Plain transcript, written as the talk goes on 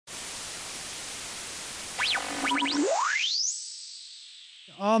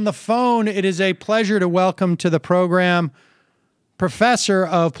On the phone, it is a pleasure to welcome to the program Professor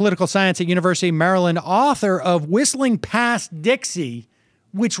of Political Science at University of Maryland, author of Whistling Past Dixie,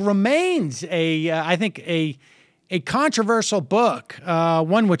 which remains I think a controversial book,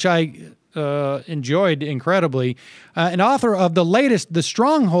 one which I enjoyed incredibly, and author of the latest, The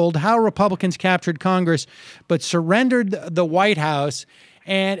Stronghold, How Republicans Captured Congress but Surrendered the White House.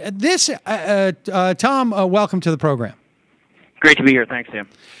 And this, Tom, welcome to the program. Great to be here. Thanks, Sam.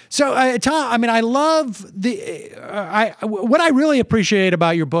 So, Tom, I mean, I love what I really appreciate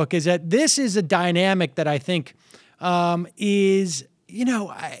about your book is that this is a dynamic that I think is,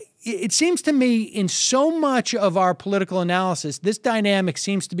 it seems to me in so much of our political analysis, this dynamic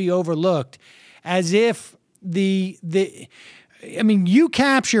seems to be overlooked as if you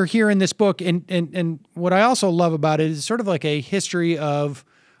capture here in this book, and what I also love about it is sort of like a history of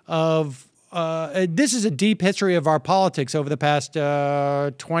this is a deep history of our politics over the past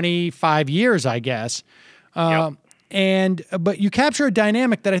 25 years, I guess. Yep. But you capture a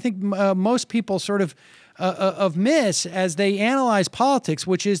dynamic that I think most people sort of miss as they analyze politics,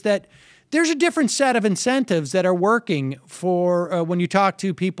 which is that there's a different set of incentives that are working for when you talk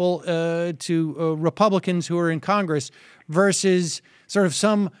to people, to Republicans who are in Congress versus sort of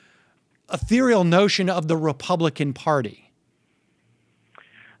some ethereal notion of the Republican Party.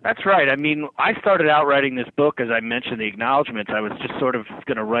 That's right. I mean, I started out writing this book, as I mentioned, the acknowledgments. I was just sort of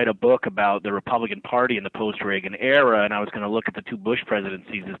going to write a book about the Republican Party in the post-Reagan era, and I was going to look at the two Bush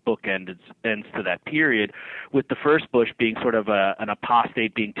presidencies. This book ends to that period, with the first Bush being sort of an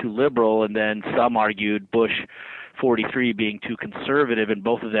apostate, being too liberal, and then some argued Bush 43 being too conservative, and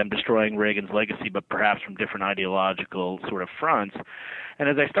both of them destroying Reagan's legacy, but perhaps from different ideological sort of fronts. And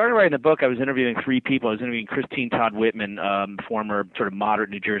as I started writing the book, I was interviewing three people. I was interviewing Christine Todd Whitman, former sort of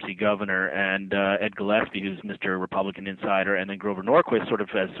moderate New Jersey governor, and Ed Gillespie, who's Mr. Republican Insider, and then Grover Norquist, sort of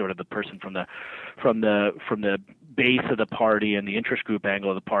as sort of the person from the base of the party and the interest group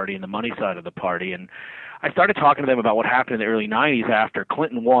angle of the party and the money side of the party. And I started talking to them about what happened in the early 90s after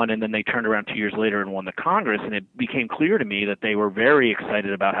Clinton won, and then they turned around 2 years later and won the Congress, and it became clear to me that they were very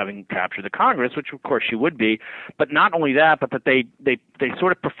excited about having captured the Congress, which of course she would be, but not only that, but that they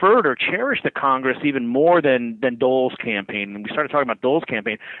sort of preferred or cherished the Congress even more than Dole's campaign. And we started talking about Dole's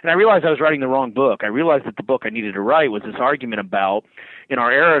campaign, and I realized I was writing the wrong book. I realized that the book I needed to write was this argument about, in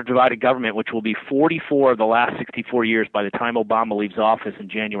our era of divided government, which will be 44 of the last 64 years by the time Obama leaves office in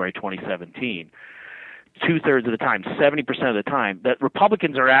January 2017, two-thirds of the time, 70% of the time, that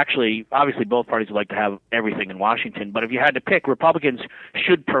Republicans are actually, obviously both parties would like to have everything in Washington, but if you had to pick, Republicans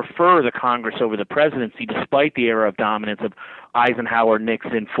should prefer the Congress over the presidency, despite the era of dominance of Eisenhower,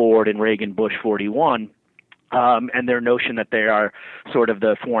 Nixon, Ford, and Reagan, Bush 41. And their notion that they are sort of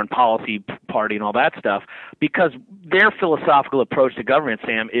the foreign policy party and all that stuff, because their philosophical approach to government,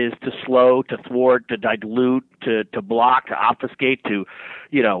 Sam, is to slow, to thwart, to dilute, to block, to obfuscate, to,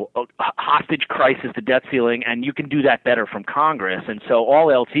 hostage crisis, to debt ceiling, and you can do that better from Congress. And so all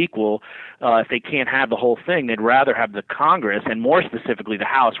else equal, if they can't have the whole thing, they'd rather have the Congress, and more specifically the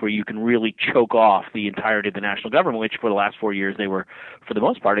House, where you can really choke off the entirety of the national government, which for the last 4 years they were, for the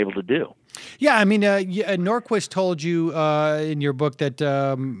most part, able to do. Yeah, I mean, Norquist told you in your book that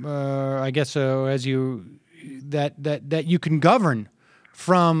I guess that you can govern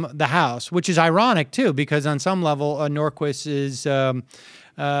from the House, which is ironic too, because on some level, Norquist's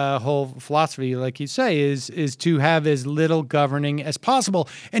whole philosophy, like you say, is to have as little governing as possible.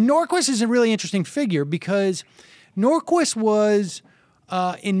 And Norquist is a really interesting figure because Norquist was,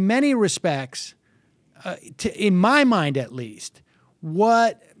 in many respects, in my mind at least,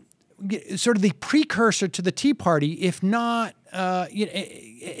 what sort of the precursor to the Tea Party, if not,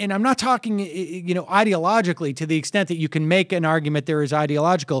 and I'm not talking, ideologically, to the extent that you can make an argument there is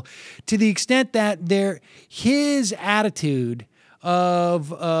ideological, to the extent that his attitude of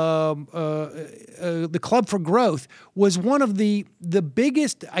the Club for Growth was one of the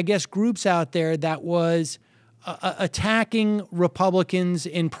biggest, I guess, groups out there that was attacking Republicans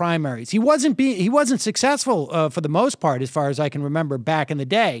in primaries. He wasn't successful for the most part, as far as I can remember back in the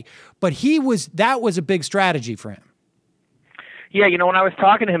day, but that was a big strategy for him. Yeah, when I was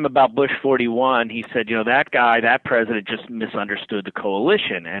talking to him about Bush 41, he said, that president just misunderstood the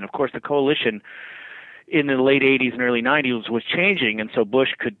coalition. And of course the coalition in the late 80s and early 90s was changing, and so Bush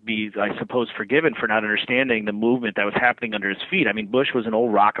could be, I suppose, forgiven for not understanding the movement that was happening under his feet. I mean, Bush was an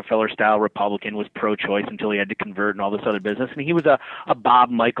old Rockefeller-style Republican, was pro-choice until he had to convert and all this other business, and he was a Bob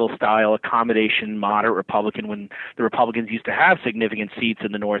Michael-style accommodation, moderate Republican when the Republicans used to have significant seats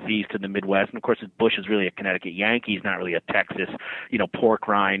in the Northeast and the Midwest. And of course, Bush is really a Connecticut Yankee. He's not really a Texas, pork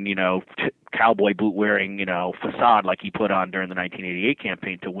rind, cowboy boot wearing, facade like he put on during the 1988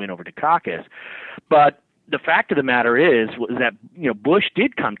 campaign to win over Dukakis. But the fact of the matter is that Bush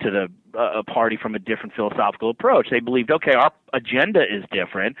did come to the party from a different philosophical approach. They believed, okay, our agenda is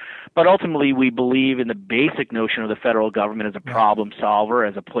different, but ultimately we believe in the basic notion of the federal government as a problem solver,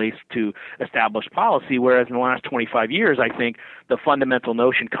 as a place to establish policy, whereas in the last 25 years, I think the fundamental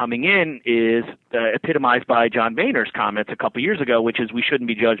notion coming in is epitomized by John Boehner's comments a couple years ago, which is we shouldn't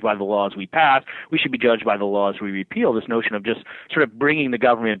be judged by the laws we pass, we should be judged by the laws we repeal. This notion of just sort of bringing the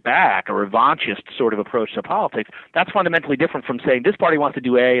government back, a revanchist sort of approach to politics, that's fundamentally different from saying this party wants to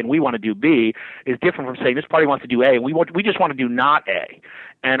do A and we want to do B, is different from saying this party wants to do A and we just want to do not A.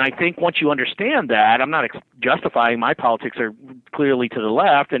 And I think once you understand that, I'm not justifying my politics are clearly to the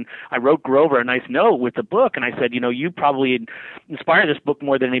left, and I wrote Grover a nice note with the book, and I said, you probably inspired this book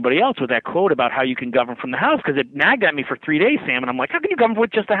more than anybody else with that quote about how you can govern from the House, because it nagged at me for 3 days, Sam, and I'm like, how can you govern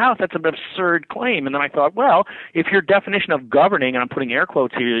with just the House? That's an absurd claim. And then I thought, well, if your definition of governing, and I'm putting air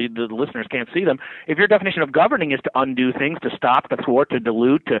quotes here, the listeners can't see them, if your definition of governing is to undo things, to stop, to thwart, to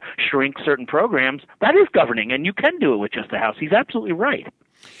dilute, to shrink certain programs, that is governing, and you can do it with just the House. He's absolutely right.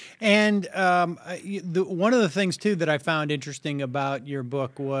 And one of the things, too, that I found interesting about your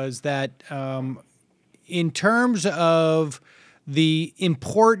book was that in terms of the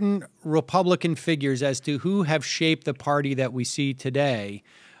important Republican figures as to who have shaped the party that we see today,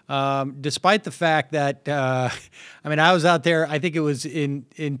 despite the fact that, I was out there, I think it was in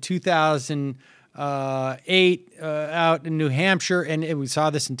 2008 out in New Hampshire, and we saw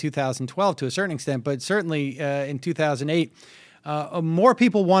this in 2012 to a certain extent, but certainly in 2008, more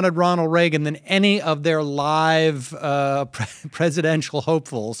people wanted Ronald Reagan than any of their live presidential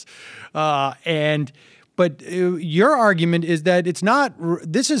hopefuls. But your argument is that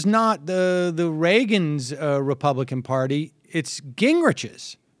this is not the Reagan's Republican Party, it's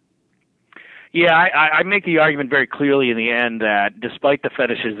Gingrich's. Yeah, I make the argument very clearly in the end that despite the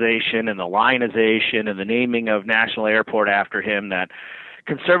fetishization and the lionization and the naming of National Airport after him, that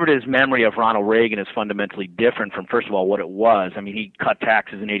conservatives' memory of Ronald Reagan is fundamentally different from, first of all, what it was. I mean, he cut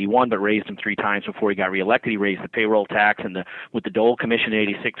taxes in 81, but raised them 3 times before he got reelected. He raised the payroll tax, and with the Dole Commission in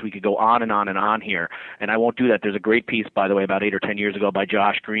 86, we could go on and on and on here. And I won't do that. There's a great piece, by the way, about 8 or 10 years ago by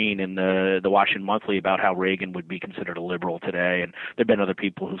Josh Green in the Washington Monthly about how Reagan would be considered a liberal today. And there have been other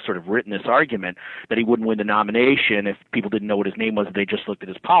people who've sort of written this argument that he wouldn't win the nomination if people didn't know what his name was, if they just looked at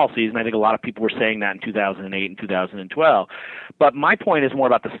his policies. And I think a lot of people were saying that in 2008 and 2012. But my point is more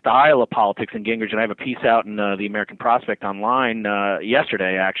about the style of politics in Gingrich, and I have a piece out in the American Prospect online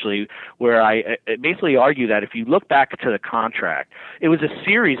yesterday, actually, where I basically argue that if you look back to the contract, it was a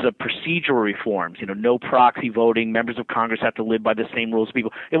series of procedural reforms, no proxy voting, members of Congress have to live by the same rules as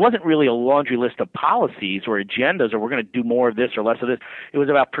people. It wasn't really a laundry list of policies or agendas or we're going to do more of this or less of this. It was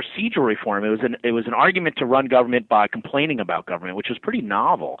about procedural reform. It was an argument to run government by complaining about government, which was pretty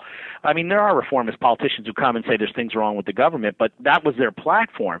novel. I mean, there are reformist politicians who come and say there's things wrong with the government, but that was their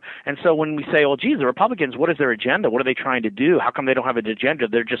platform. And so when we say, oh, geez, the Republicans, what is their agenda? What are they trying to do? How come they don't have an agenda?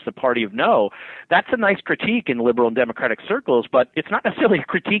 They're just the party of no. That's a nice critique in liberal and democratic circles, but it's not necessarily a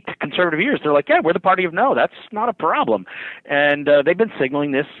critique to conservative ears. They're like, yeah, we're the party of no. That's not a problem. And they've been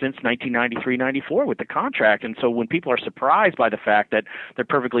signaling this since 1993-94 with the contract. And so when people are surprised by the fact that they're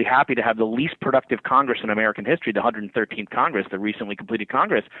perfectly happy to have the least productive Congress in American history, the 113th Congress, the recently completed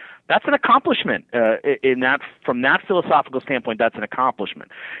Congress, that's an accomplishment. From that philosophical standpoint, that's an accomplishment.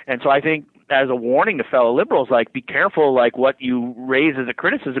 And so I think as a warning to fellow liberals, be careful, what you raise as a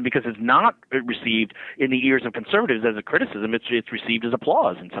criticism, because it's not received in the ears of conservatives as a criticism. It's received as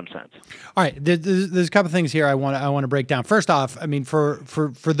applause in some sense. All right, there's a couple of things here I want to break down. First off, I mean, for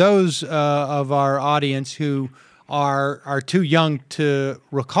those of our audience who are too young to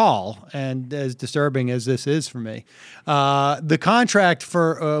recall, and as disturbing as this is for me, the contract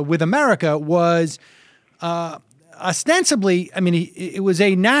with America was ostensibly, I mean, it was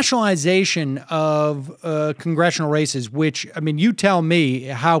a nationalization of congressional races, which, I mean, you tell me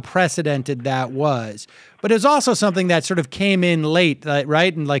how precedented that was. But it was also something that sort of came in late,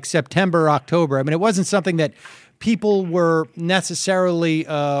 right, in September, October. I mean, it wasn't something that people were necessarily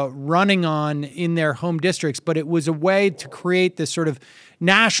running on in their home districts, but it was a way to create this sort of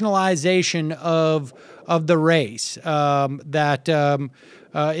nationalization of the race,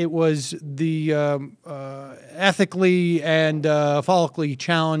 it was the ethically and follically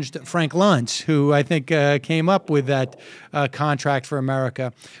challenged Frank Luntz, who I think came up with that contract for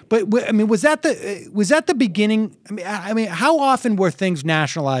America. But I mean, was that the beginning? I mean, how often were things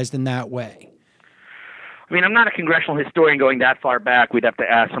nationalized in that way? I mean, I'm not a congressional historian going that far back. We'd have to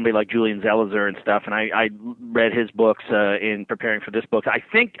ask somebody like Julian Zelizer and stuff. And I read his books in preparing for this book. I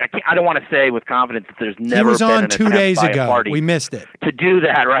don't want to say with confidence that there's never been an attempt by a party. He was on 2 days ago. We missed it. To do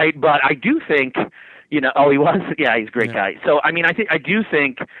that, right? But I do think, he was? Yeah, he's a great guy. So, I mean, I do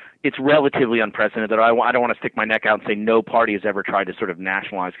think it's relatively unprecedented. I don't want to stick my neck out and say no party has ever tried to sort of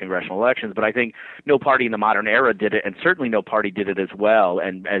nationalize congressional elections, but I think no party in the modern era did it, and certainly no party did it as well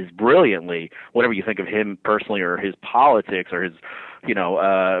and as brilliantly, whatever you think of him personally or his politics or his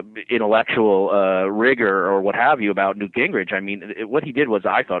intellectual rigor or what have you about Newt Gingrich. I mean, what he did was,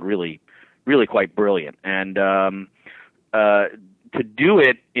 I thought, really, really quite brilliant. And to do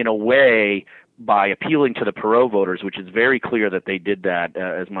it in a way by appealing to the Perot voters, which is very clear that they did that,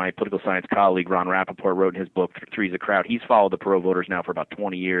 as my political science colleague Ron Rappaport wrote in his book, Three's a Crowd. He's followed the Perot voters now for about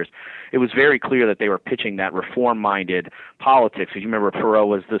 20 years. It was very clear that they were pitching that reform-minded politics. Because you remember Perot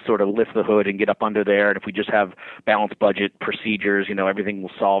was the sort of lift the hood and get up under there, and if we just have balanced budget procedures, everything will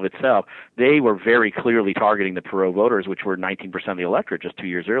solve itself. They were very clearly targeting the Perot voters, which were 19% of the electorate just 2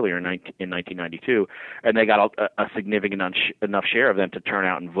 years earlier in 1992, and they got a significant enough share of them to turn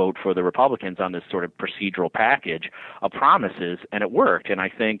out and vote for the Republicans on this sort of procedural package of promises, and it worked. And I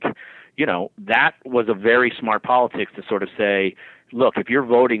think, that was a very smart politics to sort of say, look, if you're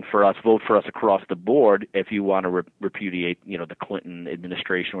voting for us, vote for us across the board if you want to repudiate, the Clinton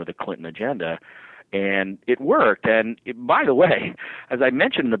administration or the Clinton agenda. And it worked. And by the way, as I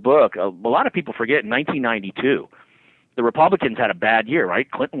mentioned in the book, a lot of people forget in 1992, the Republicans had a bad year,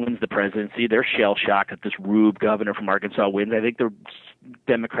 right? Clinton wins the presidency. They're shell-shocked that this Rube governor from Arkansas wins. I think the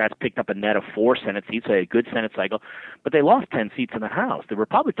Democrats picked up a net of 4 Senate seats, a good Senate cycle, but they lost 10 seats in the House. The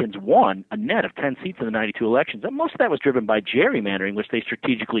Republicans won a net of 10 seats in the 92 elections. And most of that was driven by gerrymandering, which they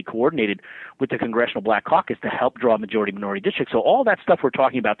strategically coordinated with the Congressional Black Caucus to help draw majority-minority districts. So all that stuff we're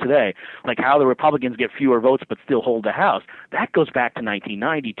talking about today, like how the Republicans get fewer votes but still hold the House, that goes back to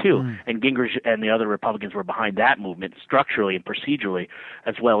 1992. And Gingrich and the other Republicans were behind that movement structurally and procedurally,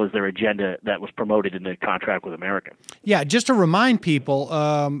 as well as their agenda that was promoted in the Contract with America. Yeah, just to remind people,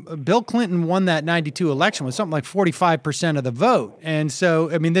 Bill Clinton won that 92 election with something like 45% of the vote, and so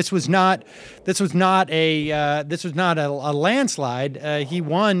I mean this was not a landslide. He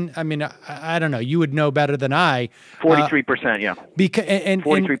won. I mean, I don't know. You would know better than I. 43%, yeah. Because and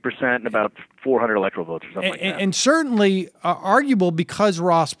 43% and about 400 electoral votes or something like that. And certainly arguable because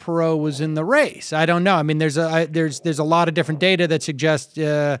Ross Perot was in the race. I don't know. I mean, there's a lot of different data that suggests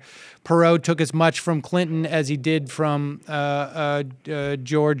Perot took as much from Clinton as he did from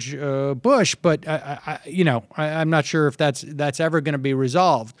George Bush, but I'm not sure if that's ever going to be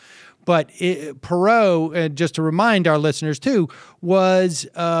resolved. But Perot, just to remind our listeners too, was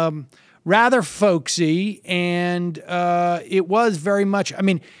rather folksy, and it was very much. I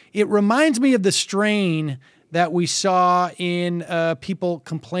mean, it reminds me of the strain that we saw in people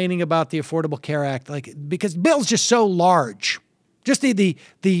complaining about the Affordable Care Act, because the bill's just so large. Just they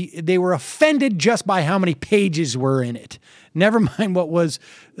were offended just by how many pages were in it. Never mind what was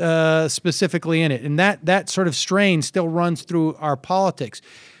specifically in it, and that sort of strain still runs through our politics.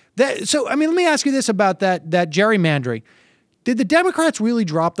 So, I mean, let me ask you this about that gerrymandering. Did the Democrats really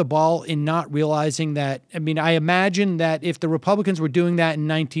drop the ball in not realizing that? I mean, I imagine that if the Republicans were doing that in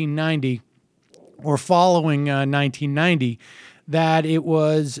 1990 or following 1990, that it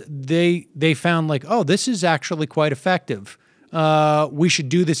was they found like, oh, this is actually quite effective. We should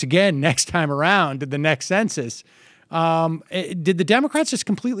do this again next time around at the next census. Did the Democrats just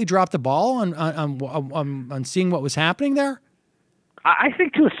completely drop the ball on seeing what was happening there? I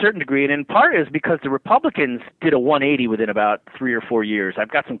think to a certain degree, and in part is because the Republicans did a 180 within about 3 or 4 years.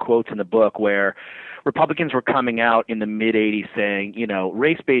 I've got some quotes in the book where Republicans were coming out in the mid-'80s saying,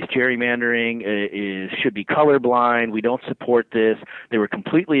 race-based gerrymandering should be colorblind. We don't support this. They were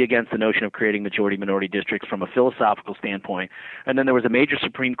completely against the notion of creating majority-minority districts from a philosophical standpoint. And then there was a major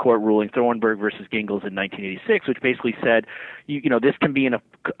Supreme Court ruling, Thornburg versus Gingles in 1986, which basically said, this can be a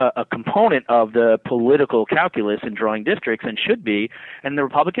component of the political calculus in drawing districts and should be. And the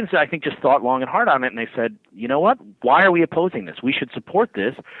Republicans, I think, just thought long and hard on it, and they said, you know what? Why are we opposing this? We should support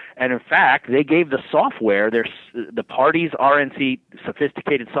this. And in fact, they gave the software, the party's RNC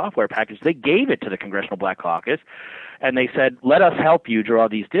sophisticated software package, they gave it to the Congressional Black Caucus. And they said, let us help you draw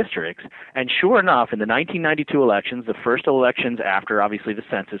these districts. And sure enough, in the 1992 elections, the first elections after, obviously, the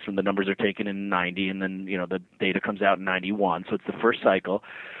census, when the numbers are taken in 90, and then, the data comes out in 91, so it's the first cycle,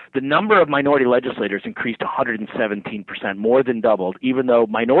 the number of minority legislators increased 117%, more than doubled, even though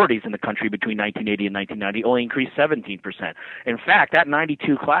minorities in the country between 1980 and 1990 only increased 17%. In fact, that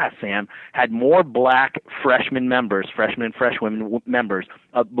 92 class, Sam, had more black freshman and freshwomen members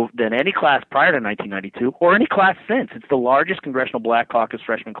than any class prior to 1992 or any class since. It's the largest congressional black caucus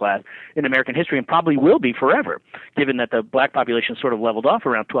freshman class in American history and probably will be forever, given that the black population sort of leveled off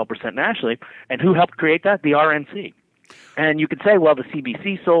around 12% nationally. And who helped create that? The RNC. And you could say, well, the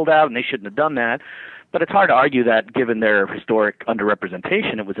CBC sold out and they shouldn't have done that. But it's hard to argue that, given their historic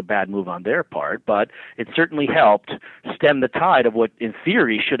underrepresentation, it was a bad move on their part. But it certainly helped stem the tide of what, in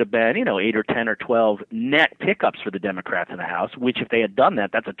theory, should have been, 8 or 10 or 12 net pickups for the Democrats in the House, which, if they had done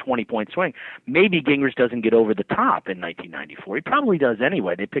that, that's a 20-point swing. Maybe Gingrich doesn't get over the top in 1994. He probably does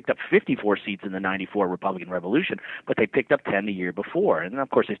anyway. They picked up 54 seats in the 94 Republican Revolution, but they picked up 10 the year before. And,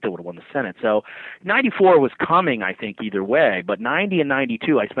 of course, they still would have won the Senate. So 94 was coming, I think, either way. But 90 and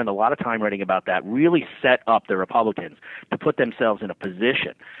 92, I spent a lot of time writing about that, really set up the Republicans to put themselves in a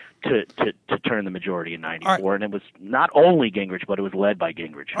position to turn the majority in 94. Right. And it was not only Gingrich, but it was led by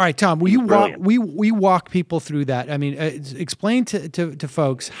Gingrich. All right, Tom, will you walk people through that? I mean, explain to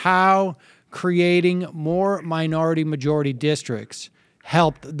folks how creating more minority-majority districts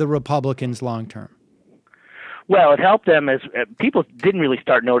helped the Republicans long-term. Well, it helped them as people didn't really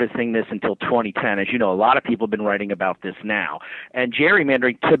start noticing this until 2010. As you know, a lot of people have been writing about this now. And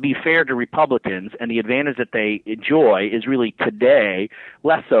gerrymandering, to be fair to Republicans, and the advantage that they enjoy is really today,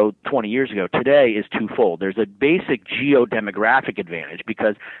 less so 20 years ago. Today is twofold. There's a basic geodemographic advantage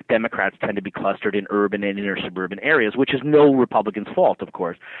because Democrats tend to be clustered in urban and inner suburban areas, which is no Republican's fault, of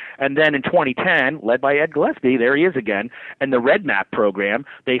course. And then in 2010, led by Ed Gillespie, there he is again, and the Red Map program,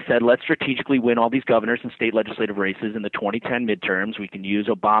 they said, let's strategically win all these governors and state legislattive races in the 2010 midterms. We can use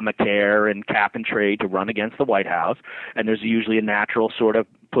Obamacare and cap and trade to run against the White House, and there's usually a natural sort of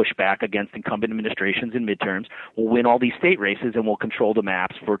pushback against incumbent administrations in midterms. We'll win all these state races, and we'll control the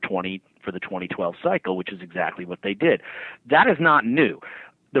maps for the 2012 cycle, which is exactly what they did. That is not new.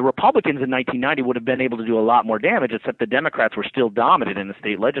 The Republicans in 1990 would have been able to do a lot more damage, except the Democrats were still dominant in the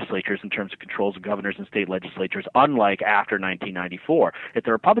state legislatures in terms of controls of governors and state legislatures, unlike after 1994. If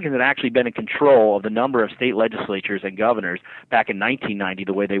the Republicans had actually been in control of the number of state legislatures and governors back in 1990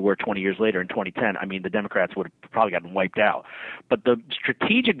 the way they were 20 years later in 2010, I mean, the Democrats would have probably gotten wiped out. But the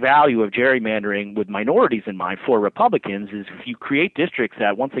strategic value of gerrymandering with minorities in mind for Republicans is if you create districts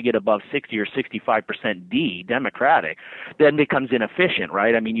that once they get above 60 or 65% D, Democratic, then becomes inefficient,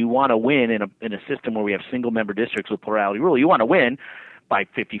 right? I mean, you want to win in a system where we have single-member districts with plurality rule. You want to win by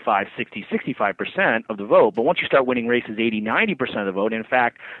 55, 60, 65% of the vote. But once you start winning races 80, 90% of the vote, in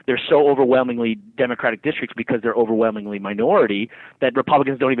fact, they're so overwhelmingly Democratic districts because they're overwhelmingly minority that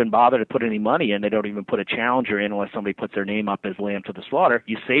Republicans don't even bother to put any money in. They don't even put a challenger in unless somebody puts their name up as lamb to the slaughter.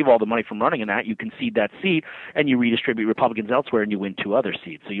 You save all the money from running in that, you concede that seat, and you redistribute Republicans elsewhere, and you win 2 other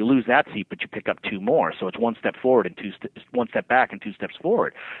seats. So you lose that seat, but you pick up 2 more. So it's 1 step forward and 1 step back and 2 steps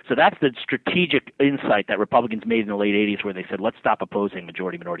forward. So that's the strategic insight that Republicans made in the late 80s where they said, let's stop opposing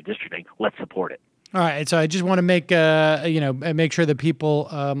majority-minority districting. Let's support it. All right, so I just want to make sure that people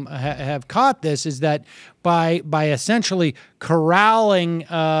have caught this, is that by essentially corralling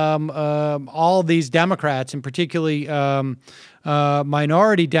all these Democrats, and particularly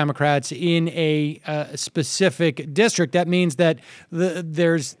minority Democrats, in a specific district, that means that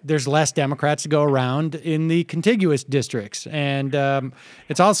there's less Democrats to go around in the contiguous districts, and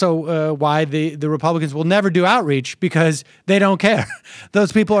it's also why the Republicans will never do outreach, because they don't care.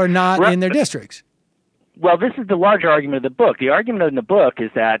 Those people are not in their districts. Well, this is the larger argument of the book. The argument in the book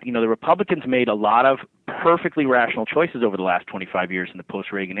is that, the Republicans made a lot of perfectly rational choices over the last 25 years in the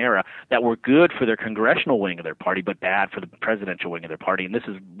post-Reagan era that were good for their congressional wing of their party, but bad for the presidential wing of their party. And this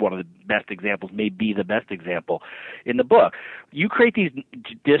is one of the best examples, maybe the best example in the book. You create these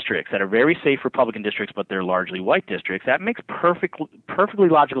districts that are very safe Republican districts, but they're largely white districts. That makes perfectly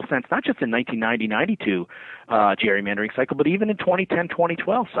logical sense, not just in 1990-92 gerrymandering cycle, but even in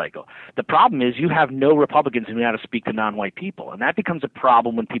 2010-2012 cycle. The problem is you have no Republicans who know how to speak to non-white people, and that becomes a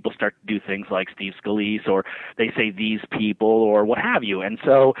problem when people start to do things like Steve Scalise, or they say these people, or what have you. And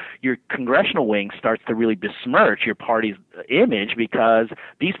so your congressional wing starts to really besmirch your party's image, because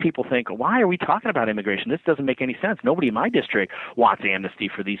these people think, why are we talking about immigration? This doesn't make any sense. Nobody in my district wants amnesty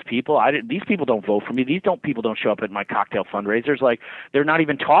for these people. These people don't vote for me. People don't show up at my cocktail fundraisers. Like, they're not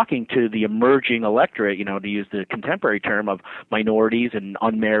even talking to the emerging electorate, to use use the contemporary term of minorities and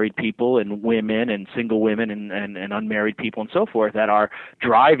unmarried people and women and single women and unmarried people and so forth that are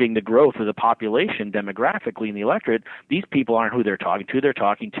driving the growth of the population demographically in the electorate. These people aren't who they're talking to. They're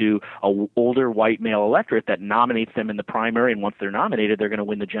talking to a older white male electorate that nominates them in the primary, and once they're nominated, they're going to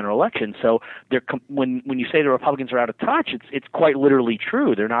win the general election. So when you say the Republicans are out of touch, it's quite literally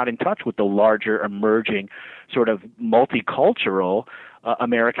true. They're not in touch with the larger emerging sort of multicultural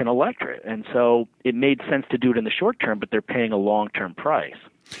American electorate. And so it made sense to do it in the short term, but they're paying a long-term price.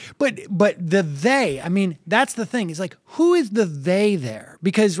 But the they, I mean, that's the thing. It's like, who is the they there?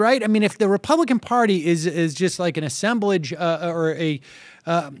 Because, right, I mean, if the Republican Party is just like an assemblage or the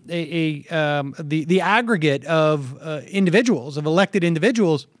aggregate of individuals, of elected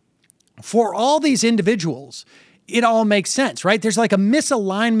individuals, for all these individuals, it all makes sense, right? There's like a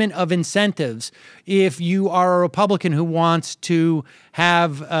misalignment of incentives if you are a Republican who wants to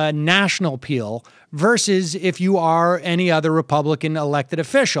have a national appeal versus if you are any other Republican elected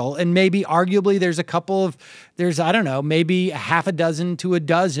official. And maybe arguably there's I don't know, maybe half a dozen to a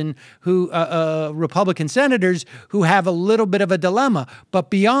dozen Republican senators who have a little bit of a dilemma. But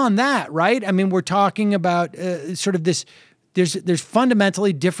beyond that, right? I mean, we're talking about sort of this. There's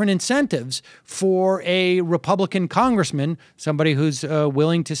fundamentally different incentives for a Republican congressman, somebody who's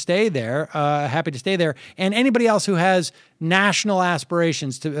willing to stay there, happy to stay there, and anybody else who has national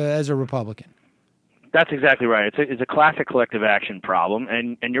aspirations as a Republican. That's exactly right. It's a classic collective action problem,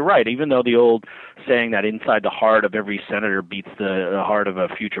 and you're right. Even though the old saying that inside the heart of every senator beats the heart of a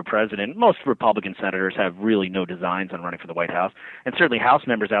future president, most Republican senators have really no designs on running for the White House, and certainly House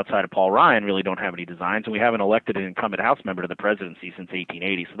members outside of Paul Ryan really don't have any designs, and we haven't elected an incumbent House member to the presidency since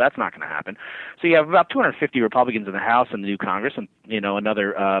 1880, so that's not going to happen. So you have about 250 Republicans in the House and the new Congress, and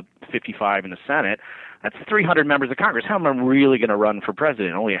another 55 in the Senate. That's 300 members of Congress. How am I really going to run for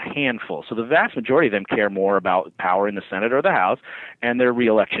president? Only a handful. So the vast majority of them care more about power in the Senate or the House and their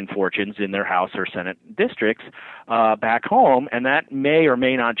reelection fortunes in their House or Senate districts back home, and that may or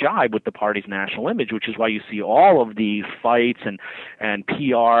may not jibe with the party's national image, which is why you see all of these fights and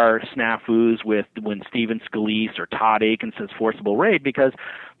PR snafus with when Stephen Scalise or Todd Aiken says forcible rape, because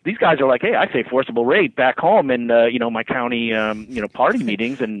these guys are like, hey, I say forcible rape back home in my county party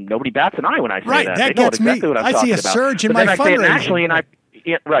meetings, and nobody bats an eye when I say right, that. That gets exactly me. I see a surge in my fundraising. I say it nationally, and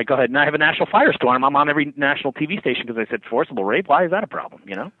right, go ahead. And I have a national firestorm. I'm on every national TV station because I said forcible rape. Why is that a problem?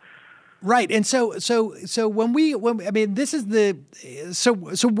 Right, and so this is so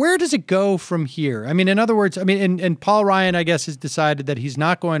where does it go from here? I mean, in other words, and Paul Ryan, I guess, has decided that he's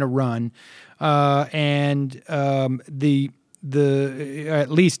not going to run, and at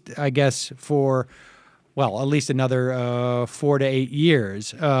least I guess for at least another 4 to 8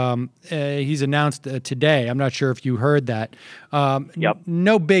 years. He's announced today. I'm not sure if you heard that. Yep.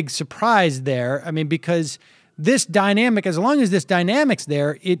 No big surprise there. I mean, because this dynamic, as long as this dynamic's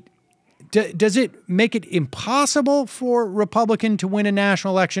there, does it make it impossible for Republican to win a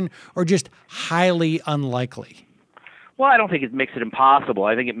national election, or just highly unlikely? Well, I don't think it makes it impossible.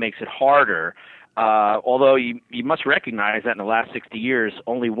 I think it makes it harder. Although you must recognize that in the last 60 years,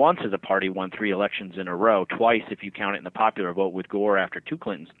 only once has a party won 3 elections in a row, twice if you count it in the popular vote with Gore after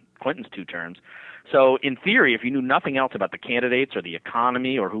Clinton's 2 terms. So in theory, if you knew nothing else about the candidates or the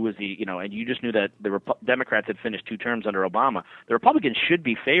economy or who was and you just knew that the Democrats had finished 2 terms under Obama, the Republicans should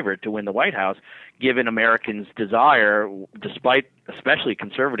be favored to win the White House, given Americans' desire, despite especially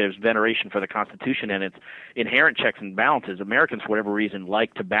conservatives' veneration for the Constitution and its inherent checks and balances. Americans, for whatever reason,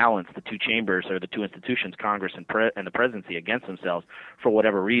 like to balance the 2 chambers or the 2 institutions, Congress and the presidency, against themselves for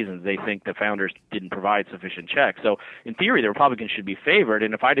whatever reasons. They think the founders didn't provide sufficient checks. So in theory, the Republicans should be favored.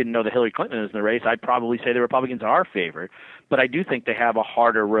 And if I didn't know that Hillary Clinton is in the race, I'd probably say the Republicans are favored. But I do think they have a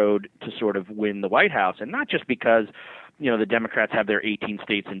harder road to sort of win the White House, and not just because the Democrats have their 18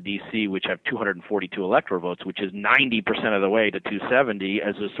 states in D.C., which have 242 electoral votes, which is 90% of the way to 270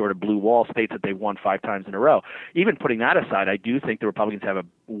 as a sort of blue wall states that they've won 5 times in a row. Even putting that aside, I do think the Republicans have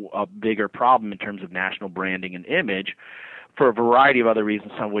a bigger problem in terms of national branding and image for a variety of other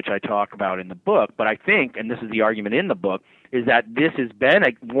reasons, some of which I talk about in the book. But I think, and this is the argument in the book, is that this has been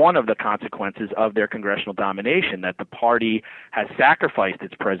one of the consequences of their congressional domination, that the party has sacrificed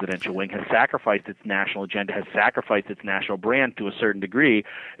its presidential wing, has sacrificed its national agenda, has sacrificed its national brand to a certain degree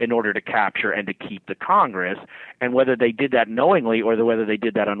in order to capture and to keep the Congress. And whether they did that knowingly or whether they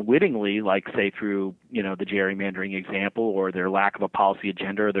did that unwittingly, like, say, through the gerrymandering example, or their lack of a policy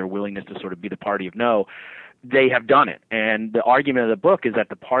agenda, or their willingness to sort of be the party of no, they have done it. And the argument of the book is that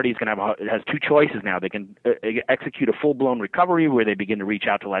the party is going to has 2 choices now. They can execute a full-blown recovery where they begin to reach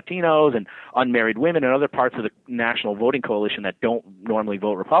out to Latinos and unmarried women and other parts of the national voting coalition that don't normally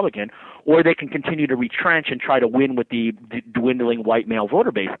vote Republican, or they can continue to retrench and try to win with the dwindling white male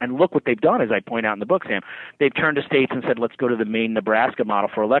voter base. And look what they've done, as I point out in the book, Sam. They've turned to states and said, let's go to the Maine, Nebraska model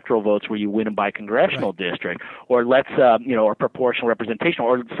for electoral votes where you win them by congressional district, or let's, or proportional representation,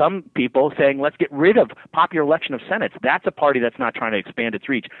 or some people saying, let's get rid of popular election of senates. That's a party that's not trying to expand its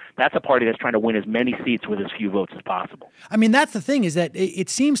reach. That's a party that's trying to win as many seats with as few votes as possible. I mean, that's the thing, is that it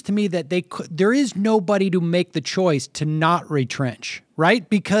seems to me that there is nobody to make the choice to not retrench, right?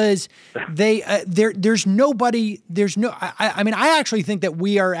 Because there's nobody. I mean, I actually think that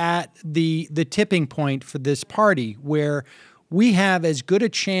we are at the tipping point for this party where we have as good a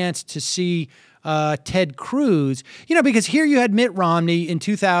chance to see Ted Cruz, because here you had Mitt Romney in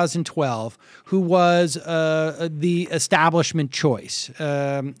 2012, who was the establishment choice,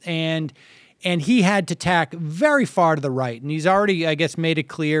 and he had to tack very far to the right, and he's already, I guess, made it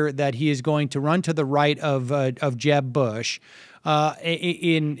clear that he is going to run to the right of Jeb Bush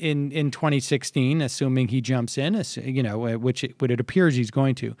in 2016, assuming he jumps in, which it appears he's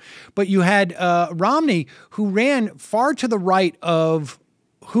going to. But you had Romney, who ran far to the right of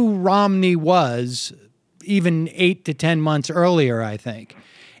who Romney was even 8 to 10 months earlier, I think.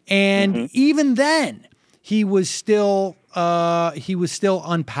 And even then, he was still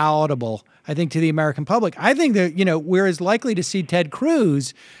unpalatable, I think, to the American public. I think that, we're as likely to see Ted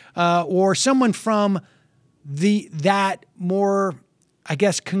Cruz or someone from that more, I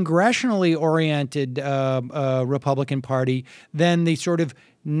guess, congressionally oriented Republican Party than the sort of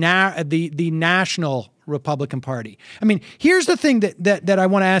the national Republican Party. I mean, here's the thing that I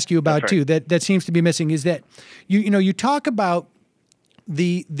want to ask you about too, that seems to be missing, is that you talk about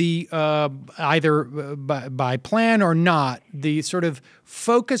the either by plan or not, the sort of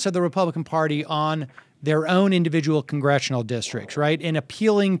focus of the Republican Party on their own individual congressional districts, right? And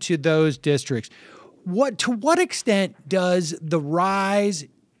appealing to those districts. To what extent does the rise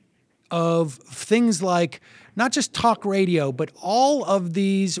of things like not just talk radio, but all of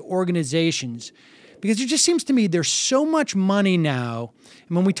these organizations, because it just seems to me there's so much money now.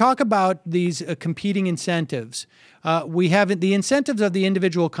 And when we talk about these competing incentives, we have the incentives of the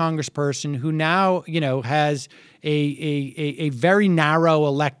individual congressperson who now, has a very narrow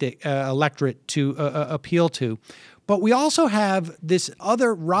electorate to appeal to. But we also have this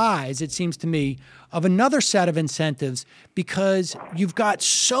other rise, it seems to me, of another set of incentives, because you've got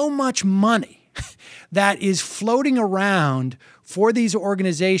so much money that is floating around for these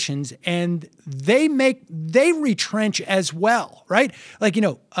organizations, and they retrench as well, right? Like,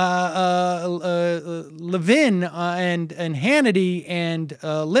 Levin and Hannity and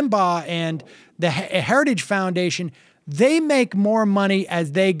Limbaugh and the Heritage Foundation, they make more money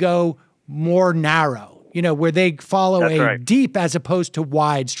as they go more narrow, where they follow deep as opposed to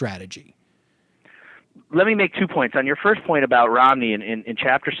wide strategy. Let me make 2 points. On your first point about Romney, in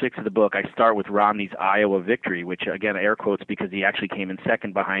Chapter 6 of the book, I start with Romney's Iowa victory, which, again, air quotes, because he actually came in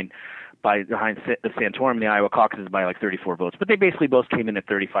second behind Santorum in the Iowa caucuses by like 34 votes. But they basically both came in at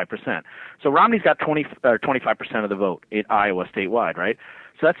 35%. So Romney's got 25% of the vote in Iowa statewide, right?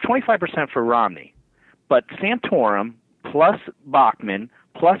 So that's 25% for Romney. But Santorum plus Bachmann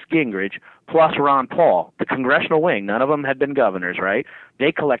plus Gingrich plus Ron Paul, the congressional wing, none of them had been governors, right?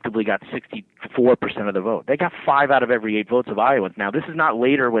 They collectively got 64% of the vote. They got 5 out of every 8 votes of Iowans. Now, this is not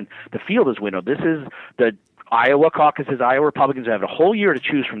later when the field is winnowed. This is the Iowa caucuses. Iowa Republicans have a whole year to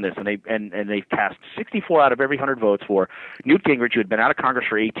choose from this, and they cast 64 out of every 100 votes for Newt Gingrich, who had been out of Congress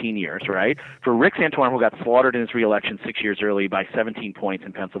for 18 years, right? For Rick Santorum, who got slaughtered in his reelection 6 years early by 17 points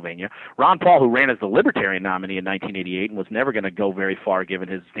in Pennsylvania. Ron Paul, who ran as the Libertarian nominee in 1988 and was never going to go very far given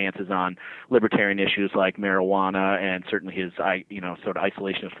his stances on libertarian issues like marijuana and certainly his, sort of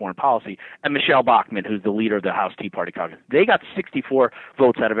isolationist foreign policy. And Michelle Bachmann, who's the leader of the House Tea Party caucus. They got 64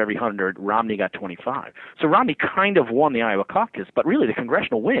 votes out of every 100. Romney got 25. So Romney kind of won the Iowa caucus, but really the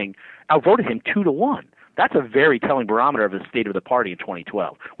congressional wing outvoted him 2-1. That's a very telling barometer of the state of the party in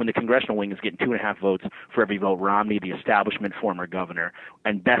 2012, when the congressional wing is getting 2.5 votes for every vote Romney, the establishment former governor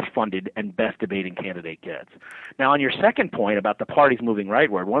and best funded and best debating candidate, gets. Now, on your second point about the parties moving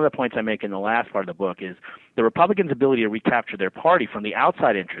rightward, one of the points I make in the last part of the book is the Republicans' ability to recapture their party from the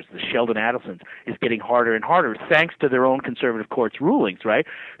outside interests, the Sheldon Adelsons, is getting harder and harder thanks to their own conservative courts rulings, right?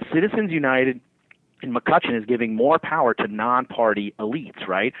 Citizens United And McCutcheon is giving more power to non-party elites,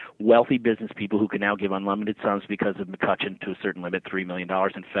 right? Wealthy business people who can now give unlimited sums because of McCutcheon to a certain limit, $3 million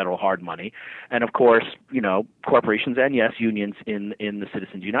in federal hard money. And of course, you know, corporations and yes, unions in the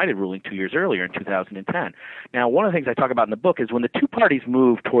Citizens United ruling 2 years earlier in 2010. Now, one of the things I talk about in the book is when the two parties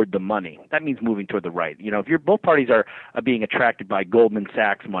move toward the money, that means moving toward the right. You know, if both parties are being attracted by Goldman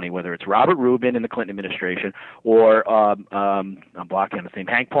Sachs money, whether it's Robert Rubin in the Clinton administration or I'm blocking on the name,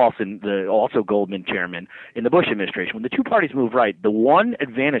 Hank Paulson, the also Goldman chairman in the Bush administration. When the two parties move right, the one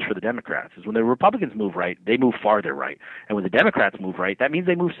advantage for the Democrats is when the Republicans move right, they move farther right. And when the Democrats move right, that means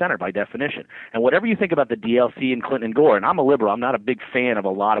they move center by definition. And whatever you think about the DLC and Clinton and Gore, and I'm a liberal, I'm not a big fan of a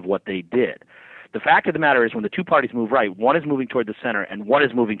lot of what they did. The fact of the matter is when the two parties move right, one is moving toward the center and one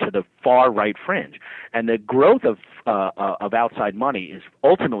is moving to the far right fringe. And the growth of outside money is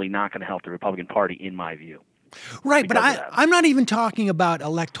ultimately not going to help the Republican Party, in my view. Right, but I'm not even talking about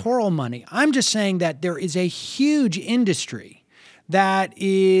electoral money. I'm just saying that there is a huge industry that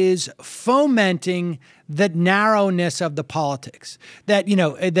is fomenting the narrowness of the politics. That, you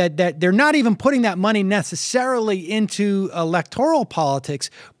know, that they're not even putting that money necessarily into electoral politics,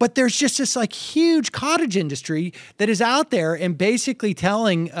 but there's just this like huge cottage industry that is out there and basically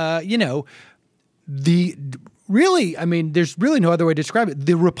telling, you know, really, I mean, there's really no other way to describe it.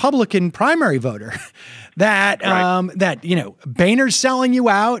 The Republican primary voter that, that, you know, Boehner's selling you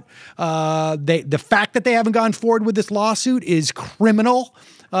out. The fact that they haven't gone forward with this lawsuit is criminal,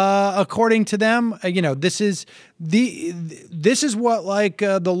 according to them. You know, this is what like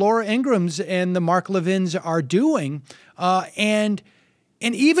the Laura Ingrams and the Mark Levins are doing. And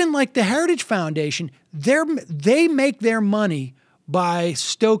even like the Heritage Foundation, they make their money by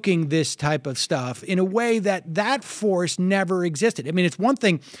stoking this type of stuff in a way that force never existed. I mean, it's one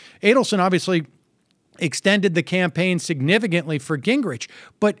thing, Adelson obviously extended the campaign significantly for Gingrich,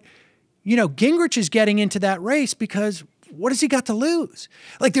 but, you know, Gingrich is getting into that race because what has he got to lose?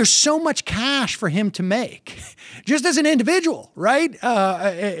 Like, there's so much cash for him to make just as an individual, right?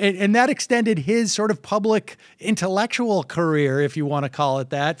 And that extended his sort of public intellectual career, if you want to call it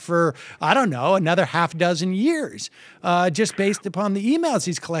that, for, I don't know, another half dozen years, just based upon the emails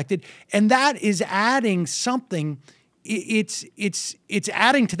he's collected. And that is adding something. It's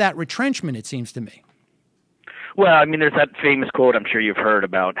adding to that retrenchment, it seems to me. Well, I mean, there's that famous quote I'm sure you've heard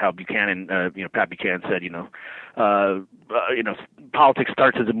about how Buchanan, Pat Buchanan said, politics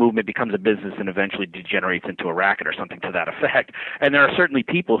starts as a movement, becomes a business, and eventually degenerates into a racket or something to that effect. And there are certainly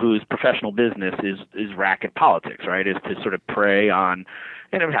people whose professional business is racket politics, right? Is to sort of prey on,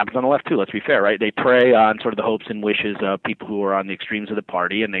 and it happens on the left too, let's be fair, right? They prey on sort of the hopes and wishes of people who are on the extremes of the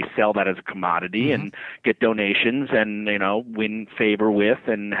party, and they sell that as a commodity and get donations and, you know, win favor with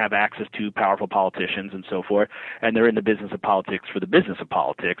and have access to powerful politicians and so forth. And they're in the business of politics for the business of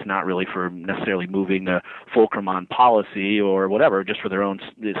politics, not really for necessarily moving the fulcrum on policy or whatever, just for their own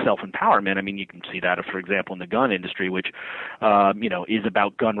self-empowerment. I mean, you can see that, for example, in the gun industry, which, is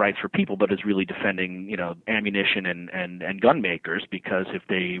about gun rights for people, but is really defending, you know, ammunition and gun makers, because if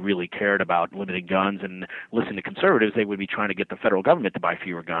they really cared about limiting guns and listened to conservatives, they would be trying to get the federal government to buy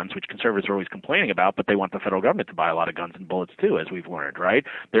fewer guns, which conservatives are always complaining about, but they want the federal government to buy a lot of guns and bullets too, as we've learned, right?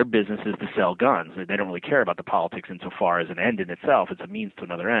 Their business is to sell guns. They don't really care about the politics insofar as an end in itself. It's a means to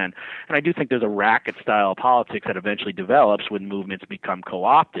another end. And I do think there's a racket-style politics that eventually develops when movements become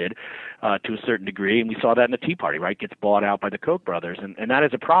co-opted to a certain degree, and we saw that in the Tea Party, right? Gets bought out by the Koch brothers, and that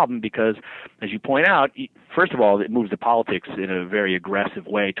is a problem because, as you point out, first of all, it moves the politics in a very aggressive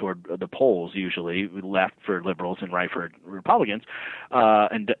way toward the polls, usually left for liberals and right for Republicans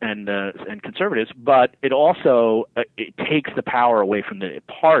and conservatiors. But it also it takes the power away from the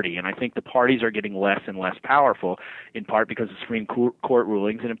party, and I think the parties are getting less and less powerful, in part because of Supreme Court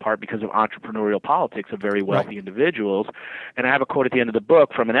rulings, and in part because of entrepreneurial politics of very wealthy individuals. And I have a quote at the end of the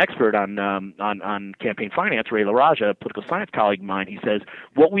book from an expert on campaign finance, Ray LaRaja, a political science colleague of mine. He says,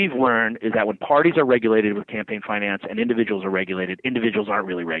 what we've learned is that when parties are regulated with campaign finance and individuals are regulated, individuals aren't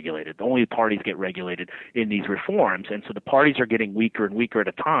really regulated. Only parties get regulated in these reforms. And so the parties are getting weaker and weaker at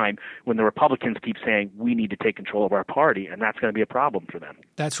a time when the Republicans keep saying, we need to take control of our party, and that's going to be a problem for them.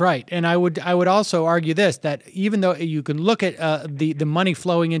 That's right. And I would also argue this, that even though you can look at the money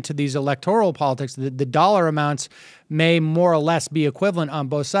flowing into these electoral politics, the dollar amounts may more or less be equivalent on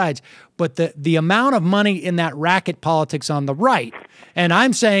both sides, but the amount of money in that racket politics on the right, and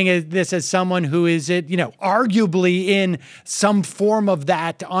I'm saying this as someone who is, arguably in some form of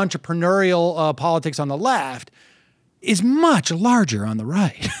that entrepreneurial politics on the left, is much larger on the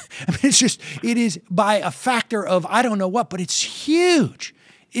right. I mean, it is by a factor of I don't know what, but it's huge.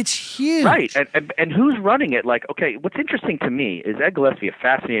 It's huge. Right. And who's running it? Like, okay, what's interesting to me is Ed Gillespie, a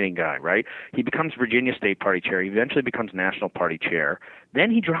fascinating guy, right? He becomes Virginia State Party chair. He eventually becomes National Party chair. Then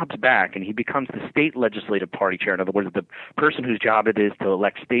he drops back and he becomes the state legislative party chair. In other words, the person whose job it is to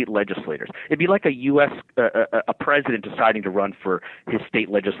elect state legislators. It'd be like a U.S. A president deciding to run for his state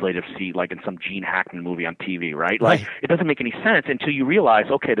legislative seat, like in some Gene Hackman movie on TV, right? Like, it doesn't make any sense until you realize,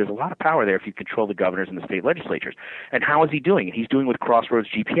 okay, there's a lot of power there if you control the governors and the state legislatures. And how is he doing it? He's doing it with Crossroads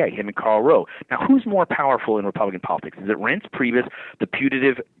GPA, him and Karl Rove. Now, who's more powerful in Republican politics? Is it Reince Priebus, the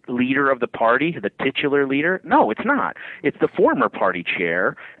putative leader of the party, the titular leader? No, it's not. It's the former party chair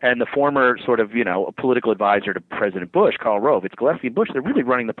and the former sort of, political advisor to President Bush, Karl Rove. It's Gillespie and Bush. They're really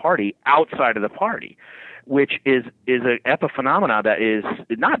running the party outside of the party, which is an epiphenomena that is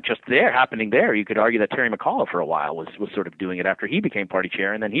not just happening there. You could argue that Terry McAuliffe for a while was sort of doing it after he became party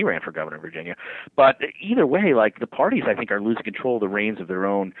chair, and then he ran for governor of Virginia. But either way, like, the parties, I think, are losing control of the reins of their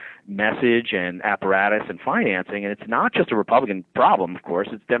own message and apparatus and financing. And it's not just a Republican problem, of course.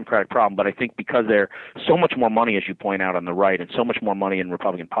 It's a Democratic problem. But I think because there's so much more money, as you point out, on the right, and so much more money in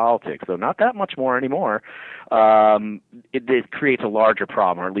Republican politics, though not that much more anymore, it creates a larger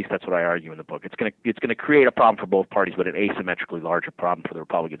problem, or at least that's what I argue in the book. It's going to create a problem for both parties, but an asymmetrically larger problem for the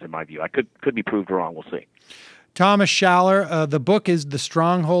Republicans, in my view. I could be proved wrong. We'll see. Thomas Schaller, the book is The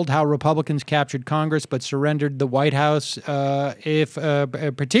Stronghold, How Republicans Captured Congress but Surrendered the White House.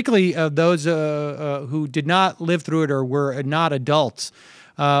 Particularly those who did not live through it or were not adults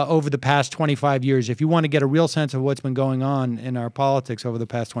over the past 25 years. If you want to get a real sense of what's been going on in our politics over the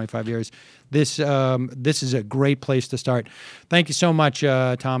past 25 years, this is a great place to start. Thank you so much,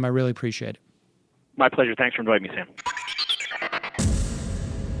 Tom. I really appreciate it. My pleasure. Thanks for inviting me, Sam.